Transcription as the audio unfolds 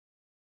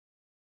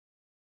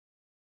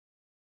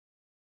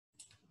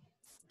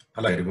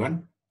Hello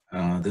everyone.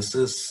 This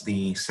is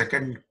the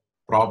second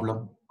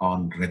problem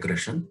on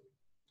regression.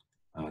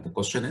 The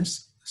question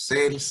is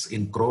sales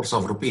in crores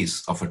of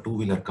rupees of a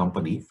two-wheeler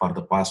company for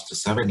the past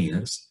 7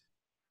 years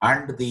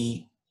and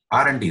the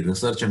R&D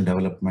research and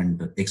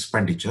development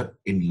expenditure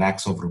in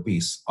lakhs of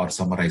rupees are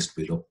summarized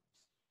below.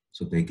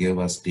 So they gave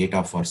us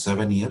data for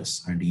 7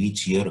 years and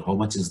each year how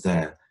much is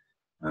the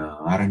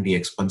R&D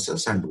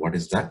expenses and what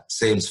is the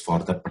sales for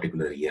that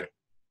particular year.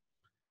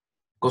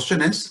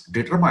 Question is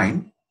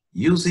determine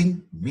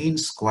using mean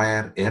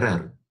square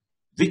error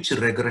which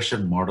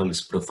regression model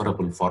is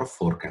preferable for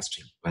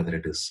forecasting, whether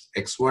it is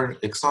X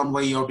on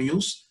Y you have to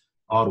use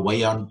or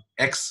Y on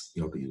X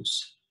you have to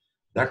use.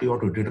 That you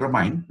have to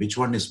determine which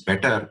one is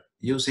better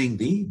using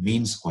the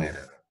mean square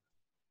error.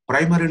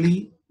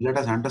 Primarily, let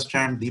us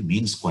understand the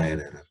mean square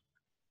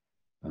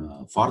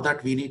error. For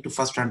that, we need to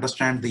first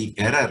understand the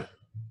error.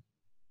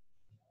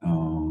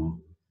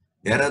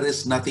 Error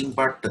is nothing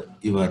but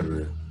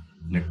your,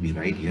 let me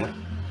write here.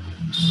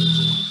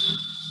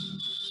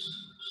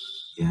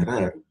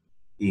 Error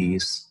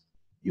is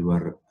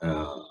your,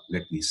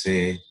 let me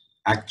say,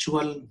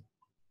 actual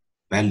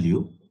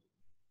value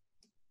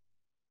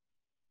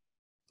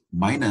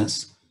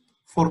minus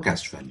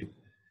forecast value.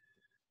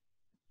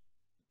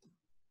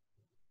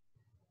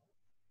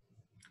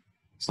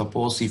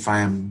 Suppose if I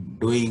am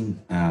doing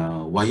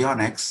Y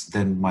on X,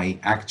 then my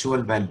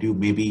actual value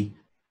may be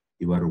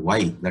your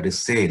Y, that is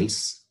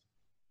sales,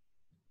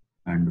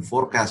 and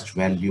forecast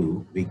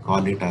value, we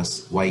call it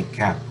as Y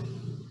cap.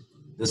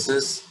 This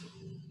is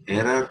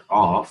error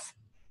of,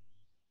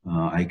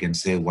 I can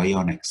say Y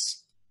on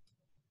X,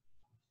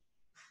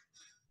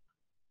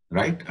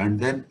 right? And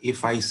then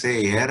if I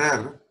say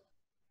error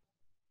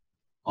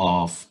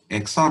of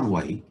X on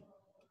Y,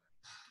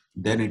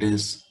 then it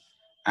is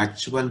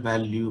actual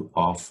value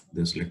of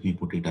this, let me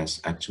put it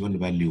as actual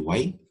value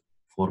Y,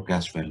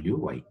 forecast value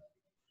Y.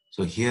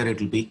 So here it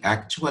will be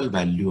actual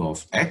value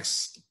of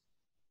X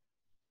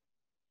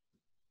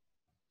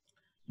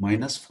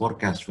minus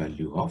forecast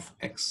value of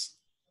X.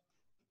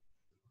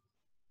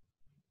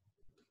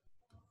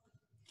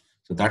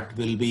 So that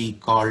will be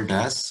called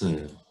as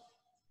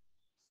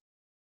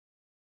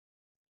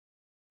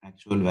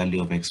actual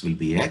value of X will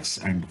be X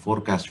and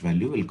forecast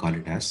value we'll call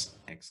it as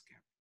X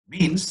cap.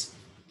 Means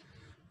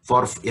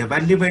for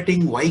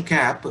evaluating Y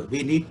cap,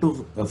 we need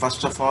to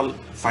first of all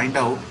find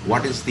out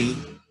what is the,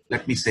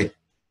 let me say,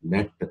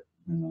 let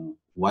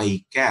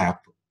Y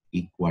cap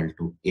equal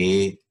to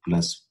A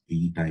plus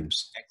B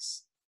times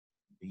X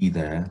be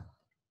the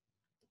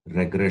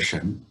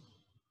regression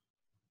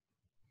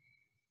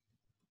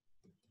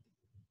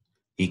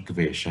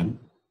equation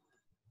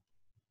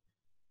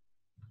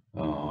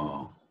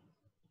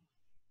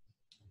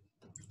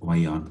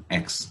Y on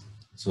X.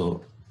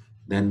 So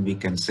then we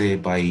can say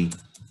by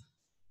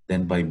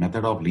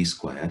method of least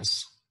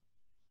squares,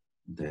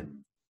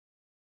 then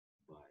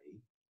by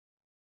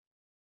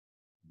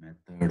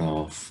method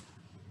of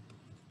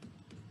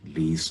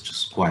least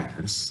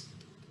squares,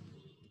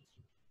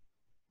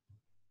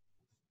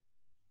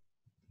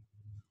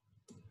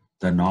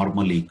 the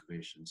normal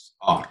equations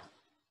are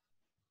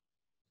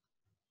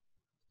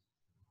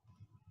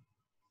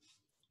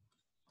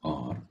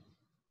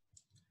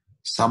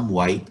some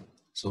Y.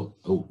 So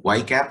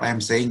Y cap I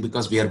am saying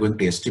because we are going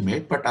to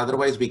estimate, but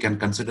otherwise we can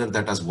consider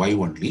that as Y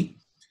only.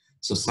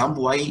 So sum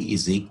Y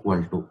is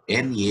equal to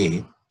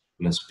NA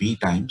plus B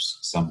times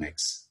sum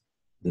X.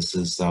 This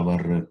is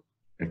our,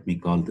 let me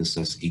call this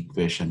as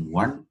equation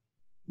 1.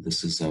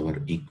 This is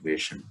our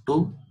equation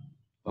 2.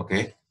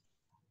 Okay.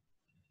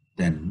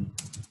 Then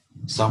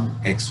sum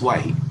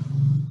XY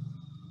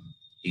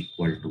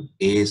equal to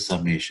A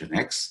summation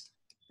X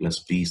plus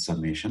B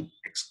summation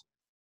X.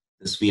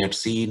 This we had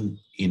seen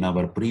in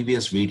our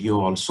previous video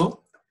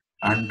also,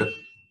 and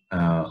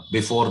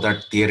before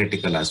that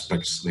theoretical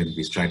aspects when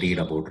we studied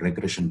about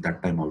regression,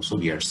 that time also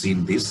we had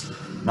seen these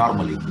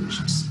normal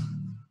equations.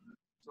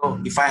 So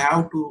if I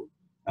have to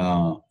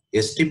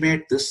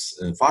estimate this,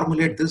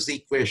 formulate this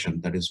equation,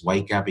 that is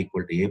Y cap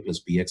equal to A plus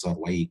BX or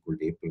Y equal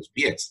to A plus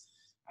BX,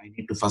 I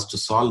need to first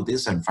solve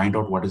this and find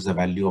out what is the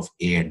value of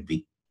A and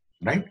B,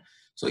 right?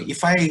 So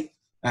if I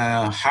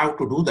have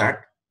to do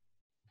that,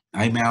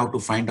 I may have to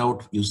find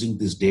out using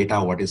this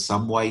data what is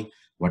sum Y,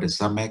 what is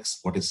sum X,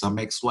 what is sum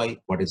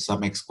XY, what is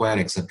sum X square,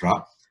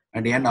 etc.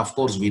 And n, of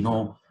course, we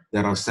know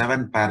there are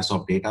 7 pairs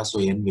of data, so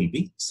n will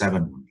be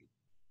 7 only.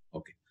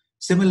 Okay.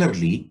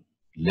 Similarly,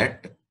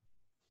 let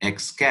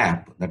X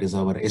cap, that is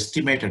our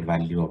estimated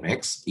value of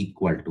X,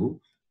 equal to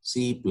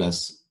C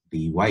plus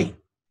dy.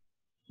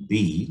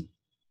 B,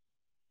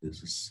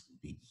 this is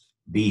B.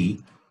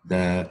 B,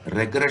 the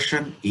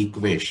regression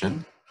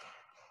equation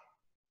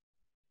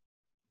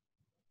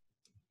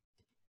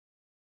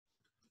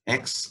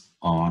X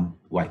on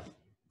Y.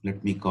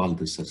 Let me call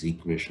this as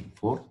equation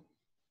 4.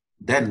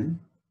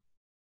 Then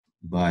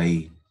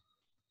by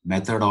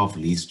method of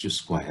least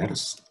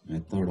squares,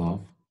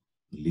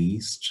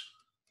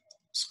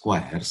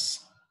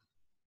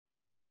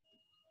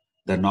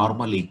 the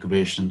normal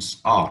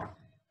equations are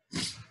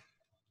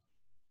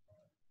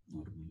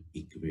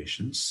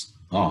equations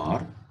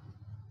are,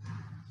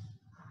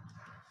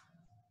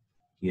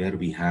 here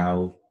we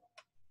have,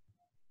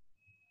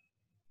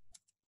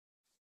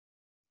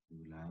 we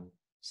will have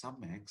sum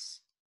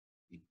x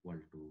equal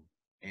to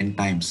n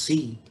times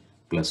c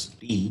plus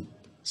d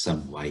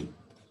sum y.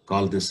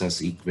 Call this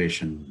as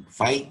equation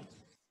 5.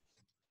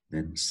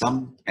 Then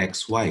sum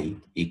xy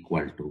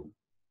equal to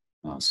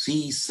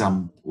c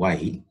sum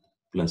y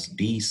plus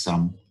d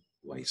sum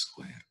y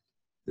square.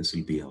 This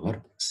will be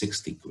our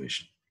sixth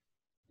equation.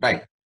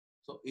 Right.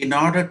 So in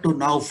order to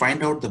now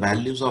find out the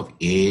values of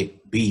A,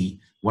 B,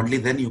 only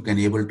then you can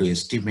able to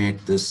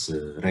estimate this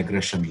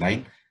regression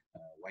line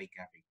y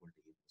cap equal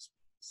to A plus B.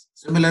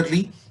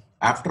 Similarly,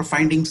 after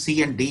finding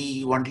C and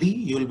D only,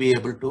 you will be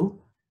able to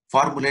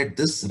formulate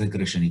this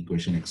regression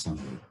equation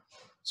example.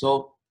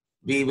 So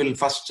we will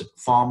first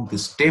form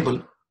this table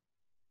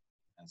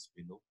as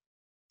below,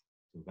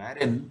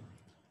 wherein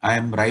I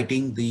am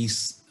writing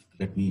these.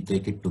 Let me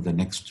take it to the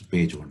next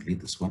page only,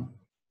 this one.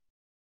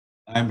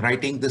 I am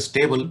writing this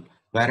table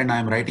wherein I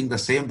am writing the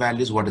same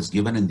values what is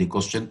given in the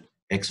question,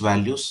 x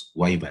values,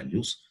 y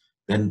values.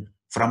 Then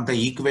from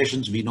the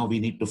equations, we know we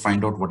need to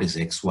find out what is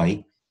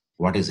xy,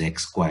 what is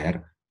x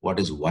square, what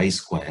is y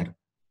square,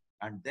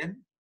 and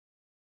then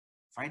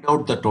find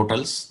out the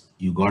totals.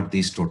 You got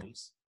these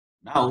totals.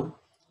 Now,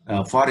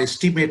 for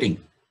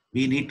estimating,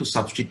 we need to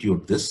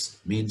substitute this.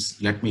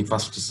 Means, let me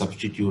first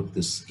substitute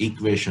this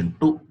equation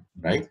 2,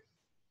 right?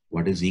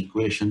 What is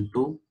equation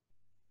 2?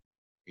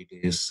 It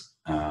is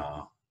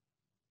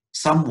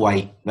sum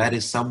y. Where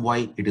is sum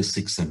y? It is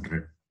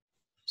 600.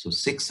 So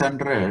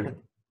 600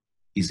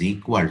 is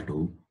equal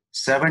to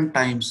 7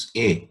 times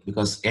a,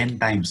 because n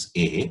times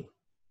a,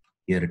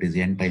 here it is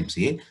n times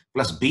a,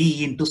 plus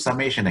b into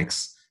summation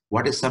x.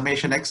 What is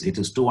summation x? It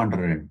is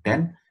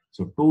 210.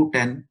 So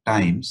 210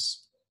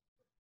 times,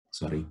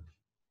 sorry,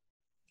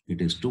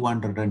 it is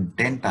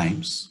 210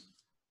 times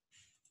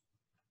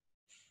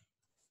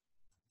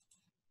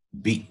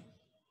b.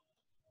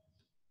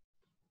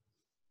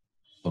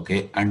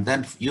 Okay, and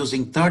then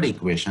using third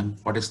equation,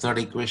 what is third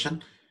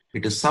equation?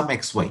 It is sum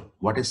xy.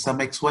 What is sum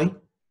xy?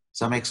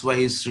 Sum xy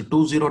is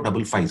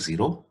 20550.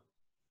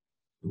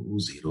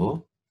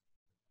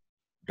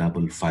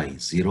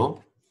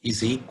 20550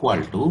 is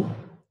equal to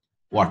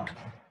what?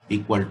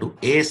 Equal to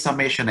a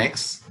summation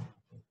x.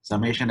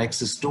 Summation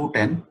x is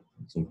 210.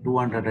 So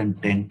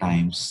 210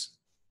 times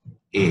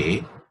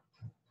a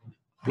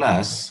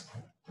plus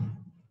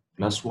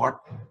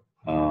what?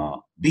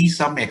 B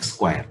sum x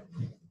square.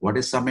 What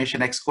is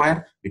summation x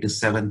square? It is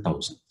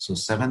 7,000. So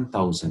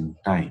 7,000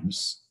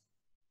 times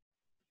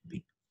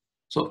b.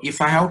 So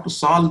if I have to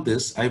solve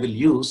this, I will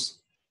use,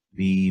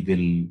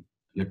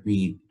 let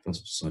me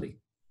first, sorry.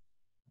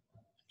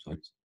 Let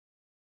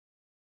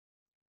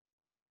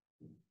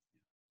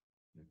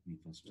me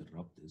first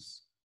rub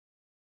this.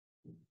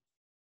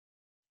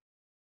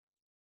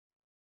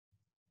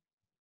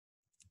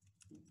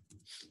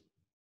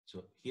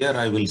 So here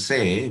I will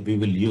say we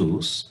will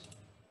use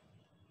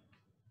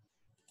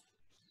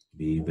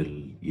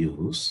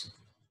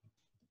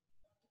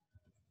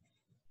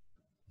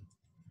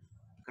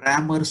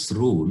Cramer's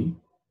rule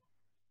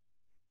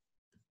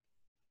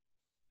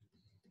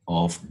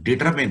of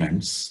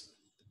determinants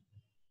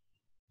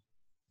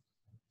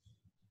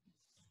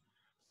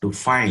to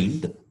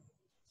find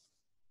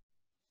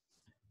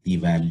the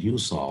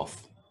values of,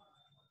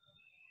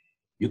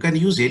 you can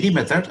use any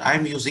method. I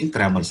am using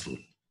Cramer's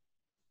rule,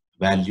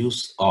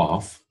 values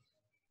of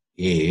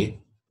A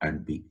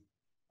and B,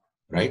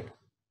 right?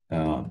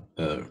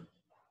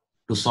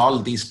 To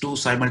solve these two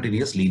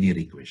simultaneous linear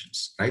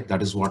equations, right?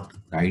 That is what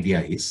the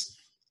idea is.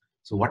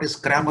 So what is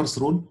Cramer's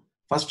rule?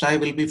 First, I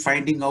will be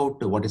finding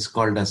out what is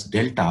called as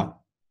delta.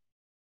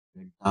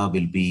 Delta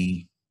will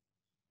be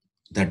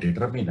the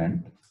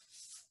determinant.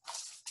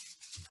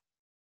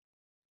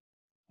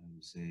 I will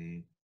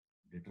say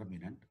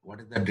determinant. What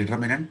is the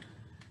determinant?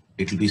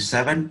 It will be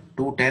 7,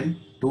 210,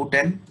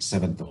 210,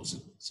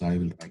 7,000. So I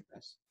will write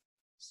as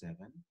 7,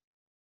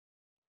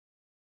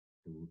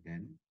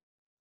 210,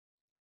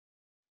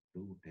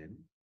 210,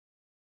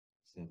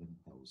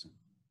 7,000.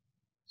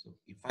 So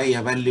if I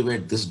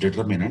evaluate this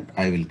determinant,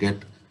 I will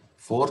get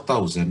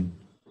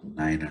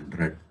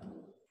 4,900.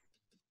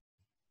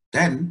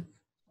 Then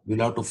we'll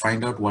have to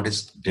find out what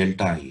is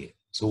delta A.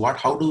 So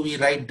how do we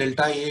write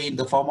delta A in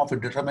the form of a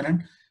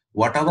determinant?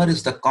 Whatever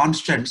is the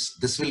constants,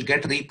 this will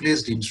get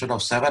replaced instead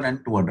of 7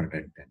 and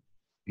 210.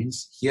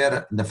 Means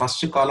here in the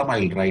first column, I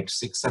will write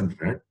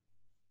 600,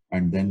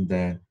 and then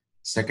the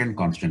second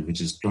constant,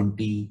 which is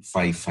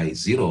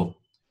 2550.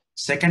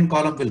 Second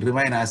column will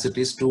remain as it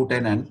is,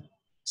 210 and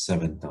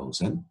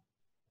 7,000.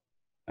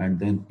 And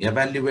then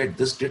evaluate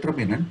this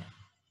determinant.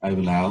 I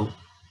will have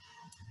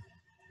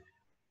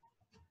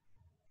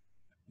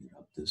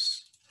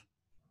this.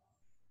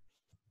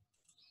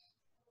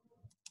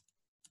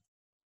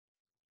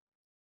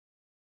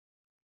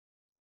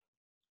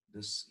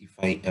 This, if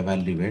I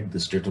evaluate,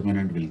 this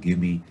determinant will give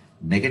me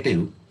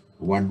negative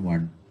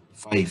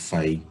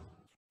 1155.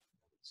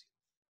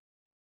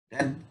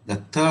 Then the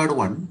third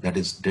one, that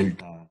is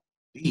delta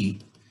B,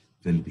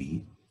 will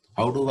be,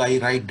 how do I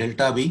write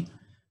delta B?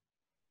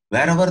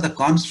 Wherever the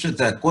constant,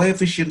 the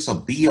coefficients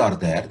of B are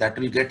there, that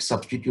will get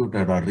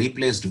substituted or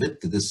replaced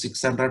with this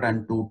 600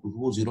 and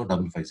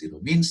 20550.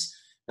 Means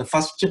the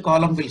first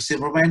column will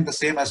remain the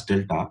same as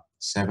delta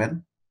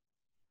 7,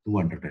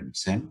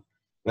 210,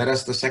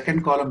 whereas the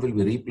second column will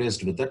be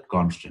replaced with that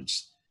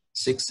constants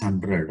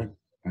 600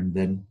 and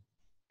then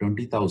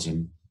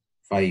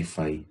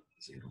 20,550.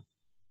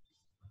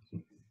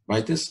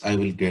 By this, I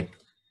will get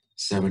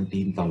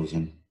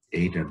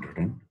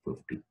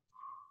 17,850.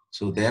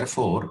 So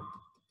therefore,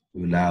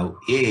 we will have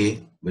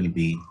A will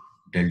be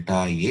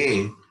delta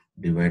A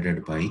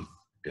divided by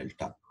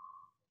delta,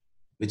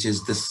 which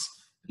is this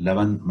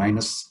 11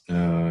 minus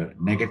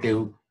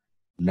negative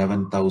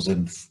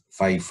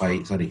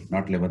 11,055, sorry,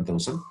 not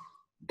 11,000,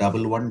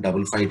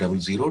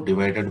 11,550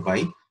 divided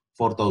by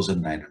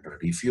 4,900.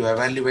 If you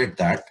evaluate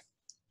that,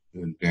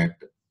 you will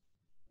get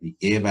the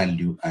A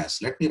value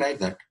as, let me write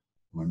that,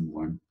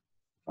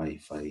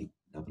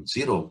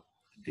 11,550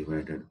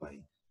 divided by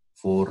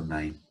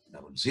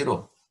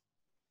 4,900.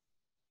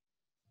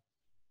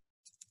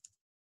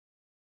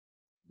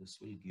 This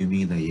will give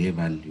me the A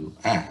value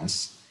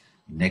as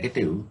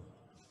negative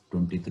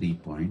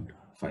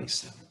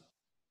 23.57.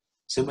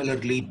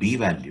 Similarly, B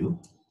value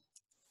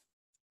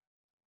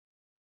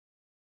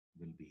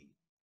will be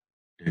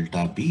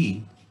delta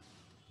B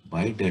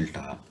by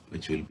delta,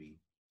 which will be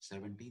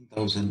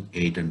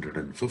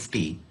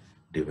 17,850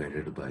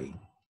 divided by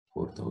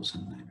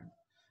 4,900.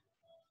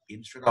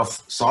 Instead of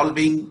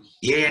solving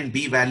A and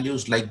B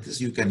values like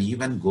this, you can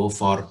even go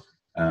for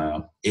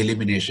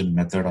elimination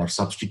method or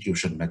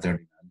substitution method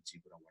in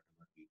algebra,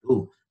 whatever we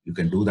do. You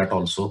can do that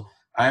also.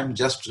 I am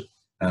just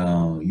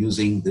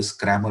using this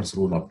Cramer's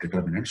rule of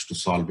determinants to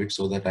solve it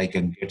so that I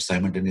can get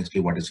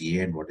simultaneously what is A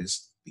and what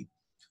is B.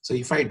 So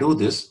if I do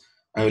this,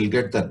 I will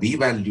get the B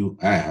value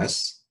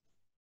as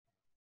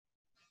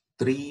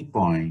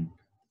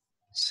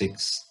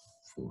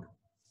 3.64.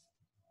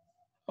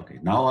 Okay,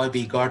 now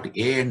we got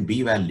A and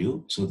B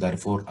value. So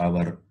therefore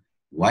our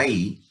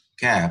Y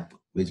cap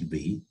will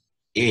be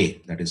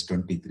A, that is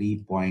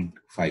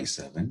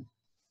 23.57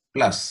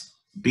 plus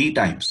B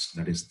times,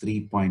 that is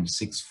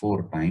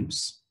 3.64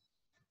 times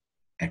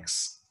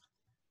X.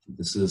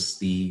 This is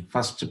the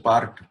first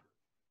part.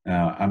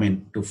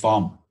 To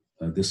form,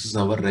 this is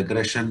our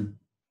regression,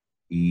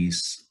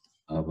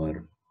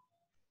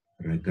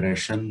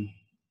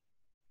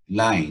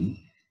 line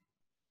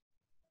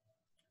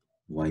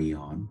Y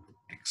on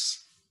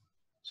X.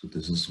 So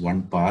this is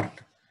one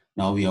part.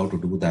 Now we have to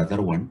do the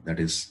other one, that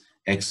is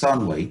X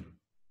on Y.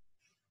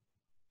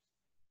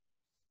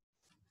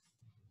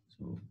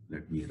 So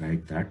let me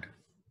write that.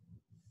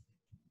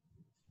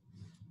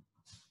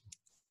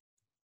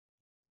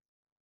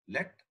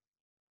 Let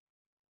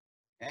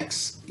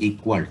X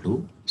equal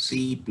to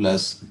C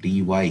plus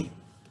dy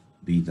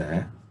be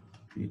there.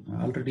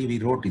 Already we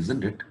wrote,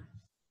 isn't it?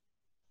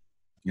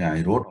 Yeah,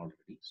 I wrote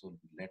already. So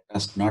let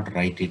us not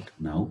write it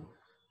now.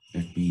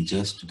 Let me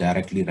just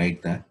directly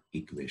write the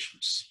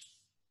equations.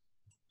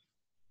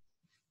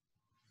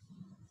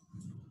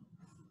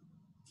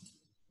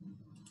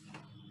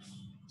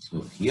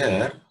 So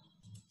here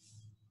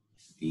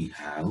we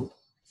have,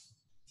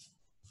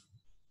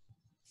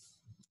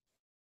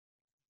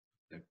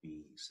 let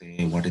me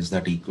say, what is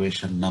that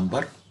equation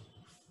number?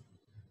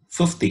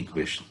 Fifth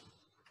equation.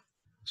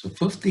 So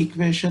fifth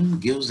equation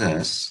gives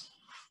us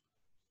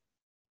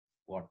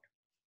what?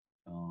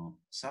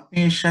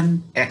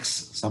 Summation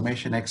x.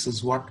 Summation x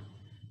is what?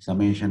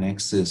 Summation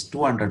x is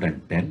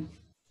 210.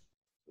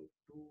 So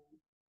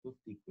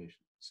fifth equation,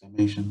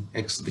 summation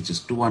x, which is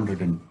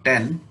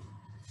 210,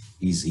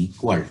 is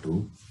equal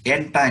to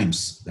n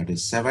times, that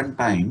is 7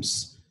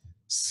 times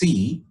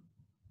c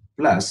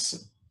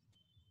plus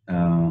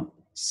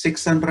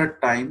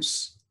 600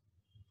 times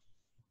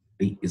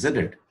d, isn't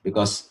it?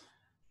 Because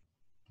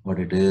what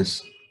it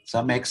is,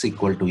 some x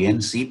equal to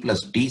nc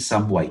plus d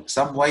some y.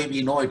 Some y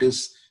we know it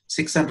is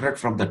 600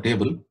 from the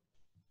table.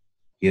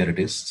 Here it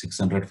is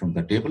 600 from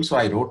the table. So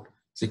I wrote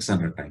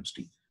 600 times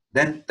d.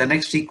 Then the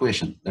next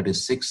equation, that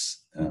is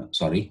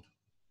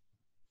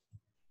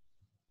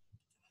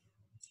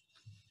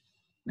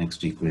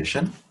next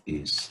equation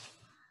is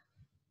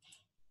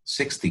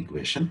sixth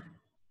equation.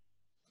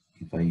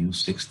 If I use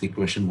sixth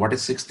equation, what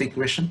is sixth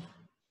equation?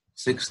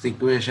 Sixth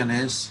equation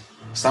is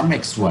some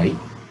xy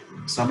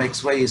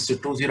is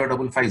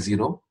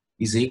 20550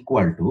 is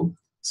equal to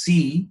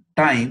c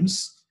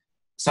times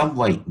some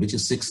y, which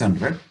is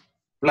 600,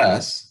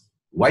 plus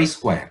y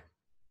square.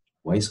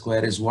 Y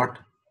square is what?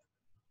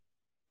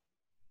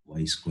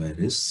 Y square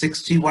is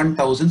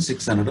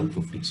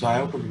 61,650. So I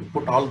have to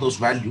put all those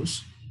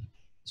values.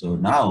 So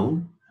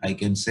now I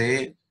can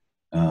say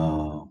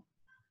some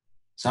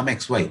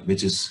xy,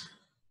 which is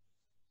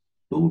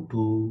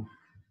 2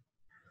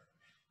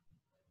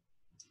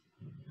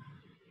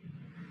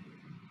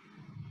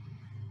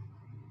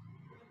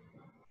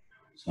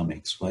 some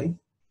xy,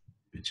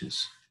 which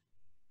is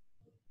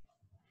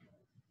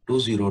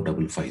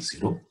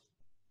 20550,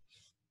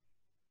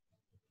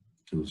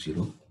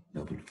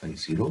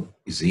 550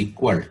 is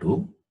equal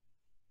to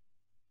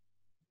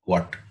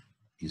what?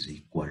 Is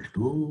equal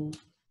to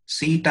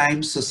C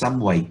times some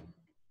Y.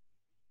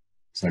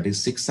 So that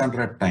is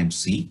 600 times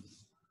C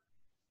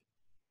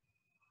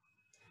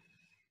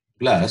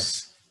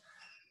plus,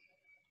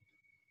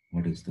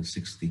 what is the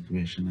sixth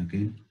equation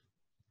again?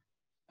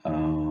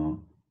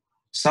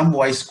 Some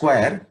Y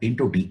square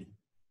into D.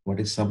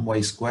 What is some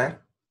Y square?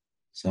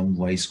 Some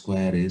Y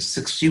square is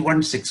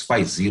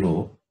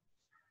 61650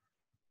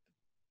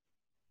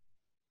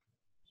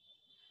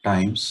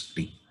 times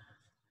D.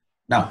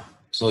 Now,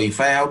 so if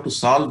I have to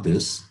solve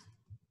this,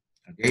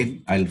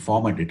 again, I'll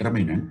form a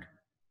determinant.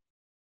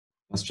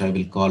 First, I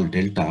will call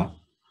delta.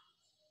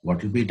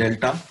 What will be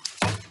delta?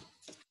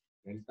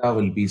 Delta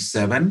will be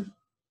 7,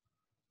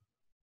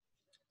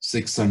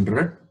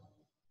 600,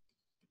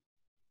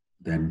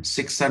 then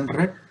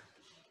 600,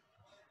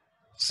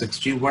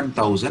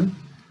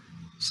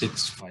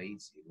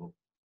 61,650.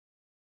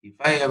 If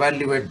I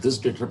evaluate this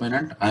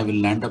determinant, I will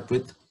land up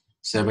with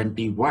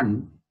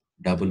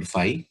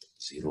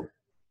 71,550.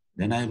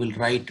 Then I will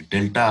write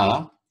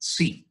delta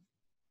C.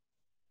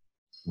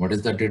 What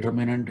is the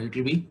determinant? It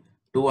will be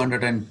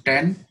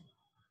 210,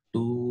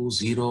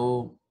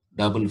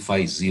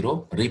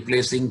 20,550,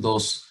 replacing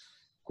those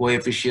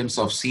coefficients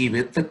of C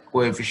with the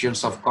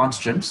coefficients of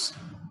constants.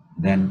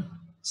 Then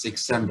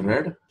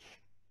 600,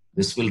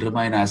 this will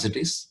remain as it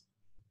is,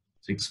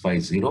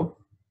 650.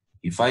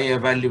 If I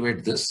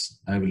evaluate this,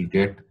 I will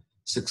get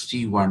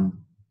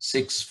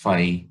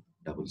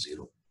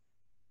 61,650.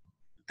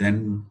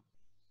 Then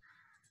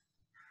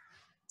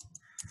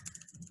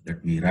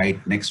let me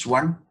write next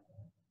one.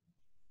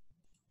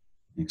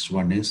 Next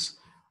one is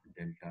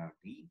delta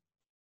D.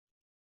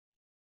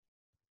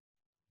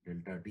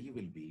 Delta D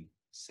will be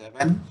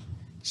 7,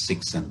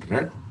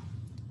 600,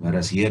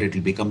 whereas here it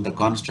will become the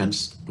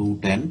constants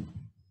 210,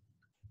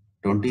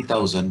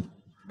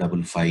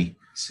 20,550.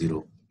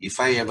 If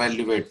I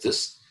evaluate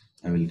this,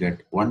 I will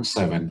get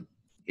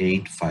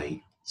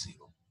 17,850.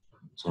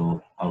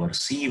 So our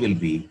C will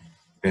be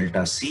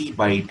delta C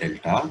by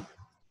delta,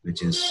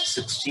 which is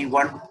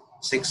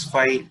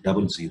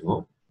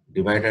 61,650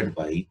 divided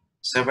by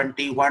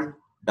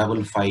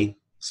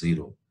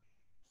 71,550.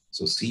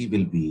 So C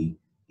will be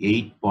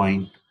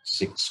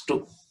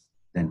 8.62.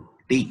 Then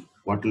D,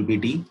 what will be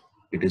D?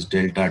 It is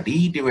delta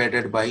D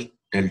divided by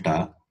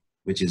delta,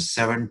 which is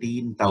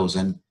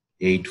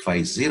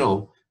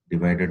 17,850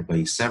 divided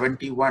by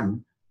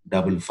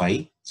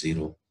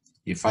 71,550.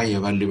 If I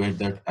evaluate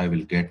that, I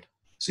will get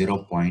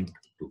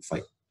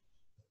 0.25.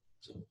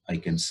 So I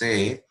can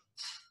say,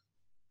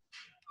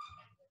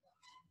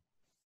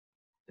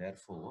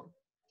 therefore,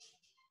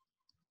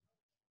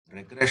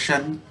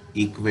 regression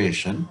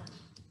equation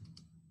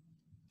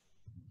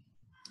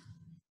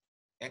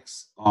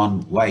X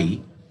on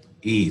Y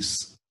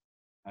is,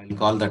 I will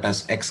call that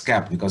as X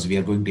cap because we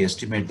are going to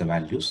estimate the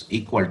values,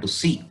 equal to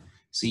C.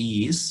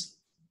 C is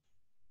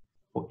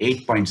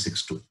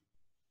 8.62.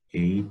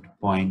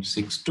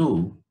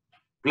 8.62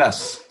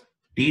 plus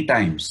D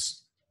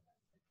times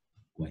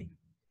Y.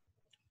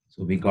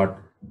 So we got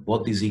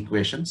both these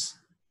equations.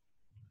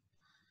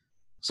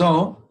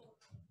 So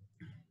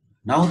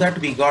now that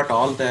we got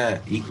all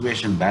the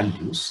equation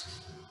values,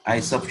 I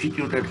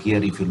substituted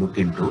here, if you look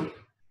into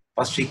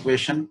first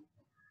equation,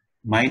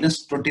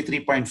 minus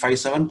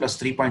 23.57 plus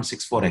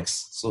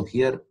 3.64x. So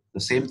here the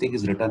same thing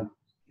is written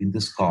in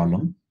this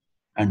column,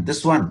 and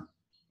this one,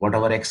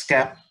 whatever x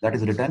cap, that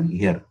is written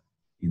here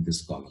in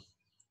this column.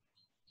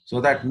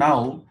 So that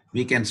now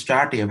we can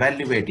start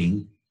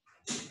evaluating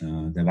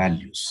the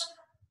values.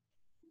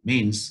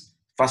 Means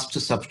first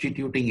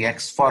substituting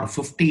x for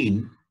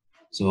 15.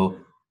 So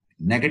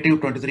negative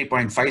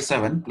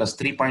 23.57 plus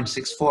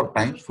 3.64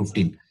 times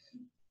 15.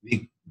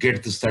 We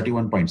get this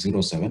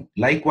 31.07.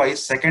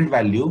 Likewise, second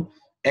value,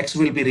 x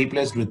will be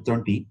replaced with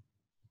 20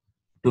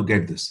 to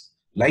get this.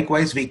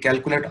 Likewise, we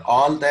calculate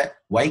all the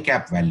y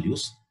cap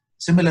values.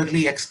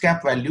 Similarly, x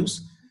cap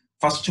values,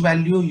 first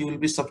value you will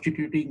be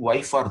substituting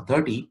y for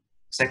 30.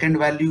 Second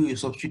value you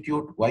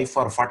substitute y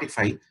for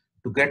 45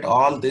 to get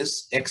all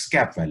this x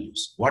cap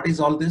values. What is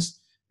all this?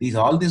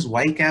 All these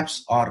y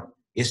caps are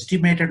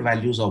estimated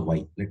values of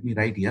y. Let me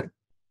write here.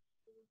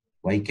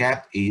 Y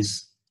cap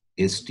is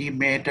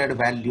estimated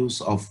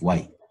values of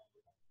y,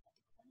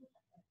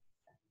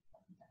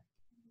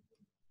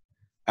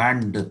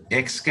 and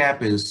x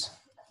cap is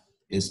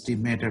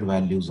estimated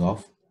values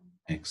of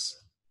x.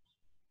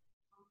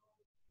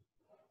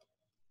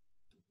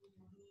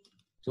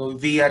 So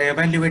we are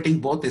evaluating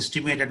both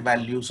estimated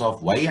values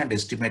of y and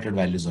estimated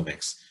values of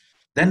x.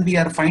 Then we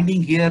are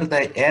finding here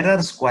the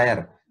error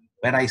square.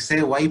 When I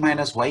say y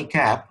minus y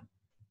cap,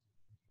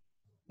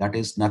 that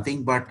is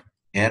nothing but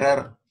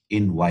error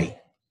in y.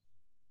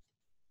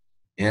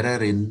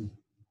 Error in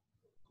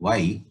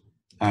y,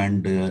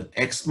 and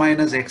x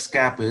minus x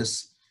cap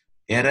is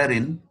error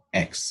in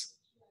x.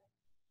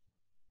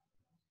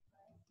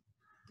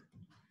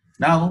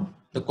 Now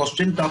the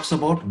question talks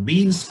about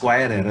mean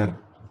square error,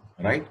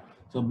 right?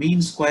 So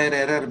mean square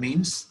error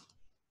means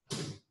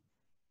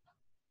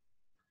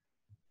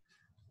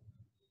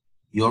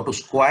You have to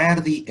square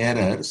the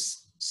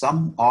errors,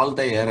 sum all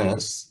the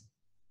errors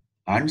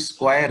and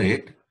square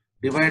it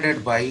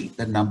divided by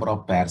the number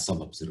of pairs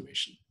of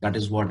observation. That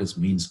is what is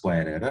mean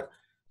square error.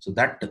 So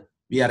that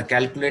we are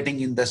calculating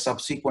in the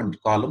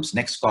subsequent columns,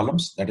 next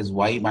columns, that is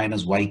y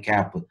minus y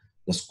cap,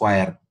 the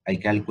square. I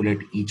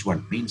calculate each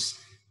one, means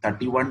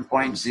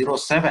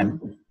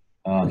 31.07.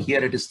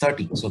 Here it is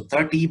 30. So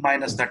 30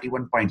 minus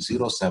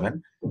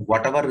 31.07,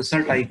 whatever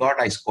result I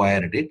got, I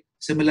squared it.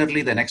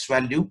 Similarly, the next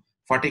value,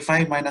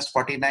 45 minus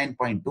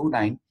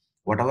 49.29,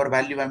 whatever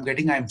value I'm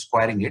getting, I'm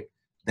squaring it.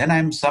 Then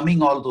I'm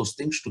summing all those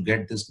things to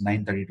get this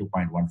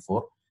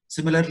 932.14.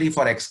 Similarly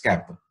for x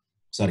cap,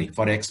 sorry,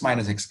 for x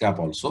minus x cap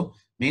also,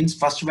 means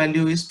first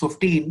value is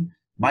 15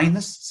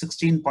 minus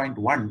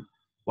 16.1.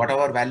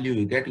 Whatever value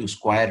you get, you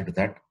squared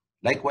that.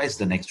 Likewise,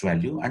 the next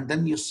value, and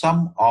then you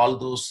sum all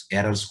those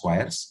error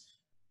squares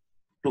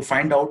to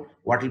find out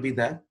what will be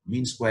the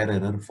mean square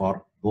error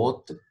for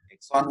both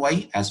x on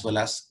y as well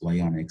as y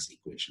on x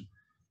equation.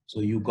 So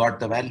you got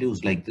the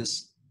values like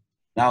this.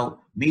 Now,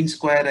 mean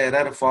square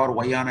error for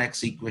y on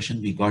x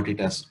equation, we got it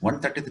as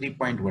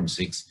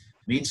 133.16.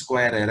 Mean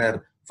square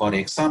error for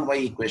x on y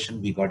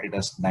equation, we got it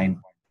as 9.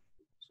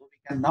 So we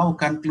can now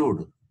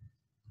conclude.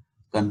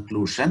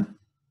 Conclusion.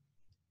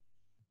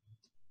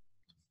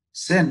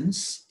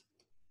 Since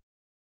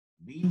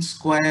mean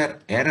square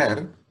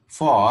error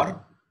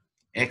for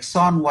x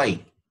on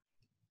y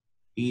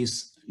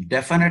is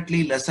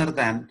definitely lesser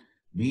than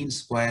mean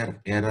square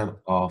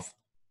error of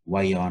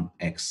y on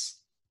x,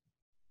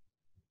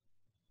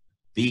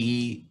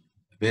 we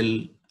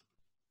will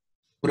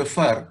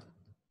prefer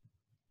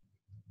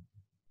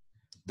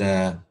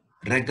the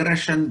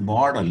regression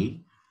model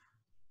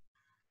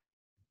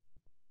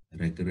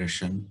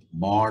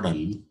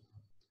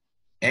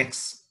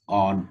x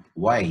on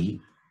y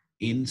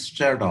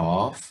instead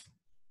of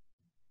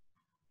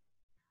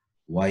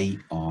y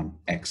on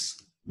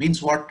x.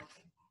 Means what?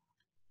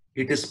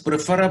 It is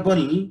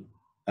preferable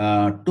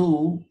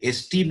to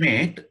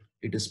estimate.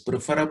 It is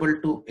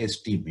preferable to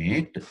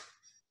estimate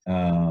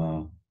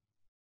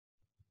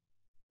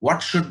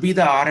what should be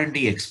the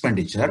R&D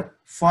expenditure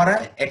for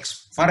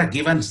a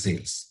given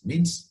sales.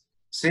 Means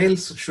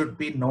sales should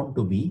be known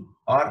to be,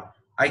 or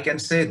I can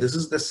say this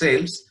is the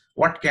sales,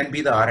 what can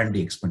be the R&D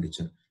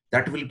expenditure.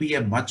 That will be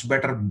a much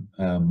better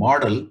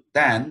model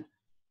than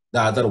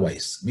the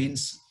otherwise.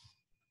 Means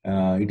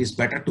it is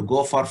better to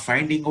go for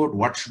finding out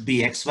what should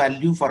be x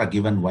value for a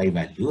given y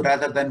value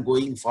rather than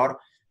going for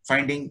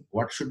finding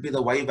what should be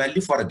the y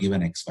value for a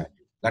given x value.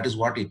 That is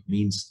what it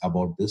means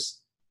about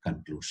this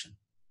conclusion,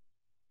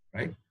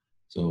 right?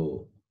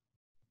 So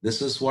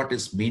this is what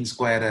is mean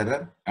square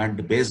error,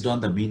 and based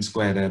on the mean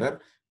square error,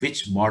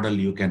 which model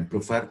you can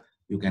prefer,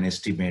 you can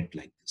estimate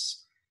like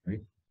this,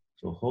 right?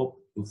 So hope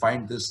you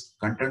find this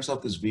contents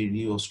of this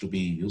videos to be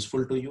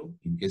useful to you.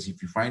 In case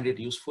if you find it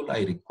useful,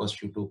 I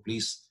request you to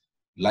please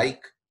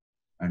like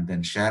and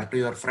then share to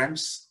your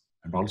friends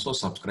and also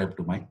subscribe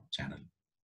to my channel.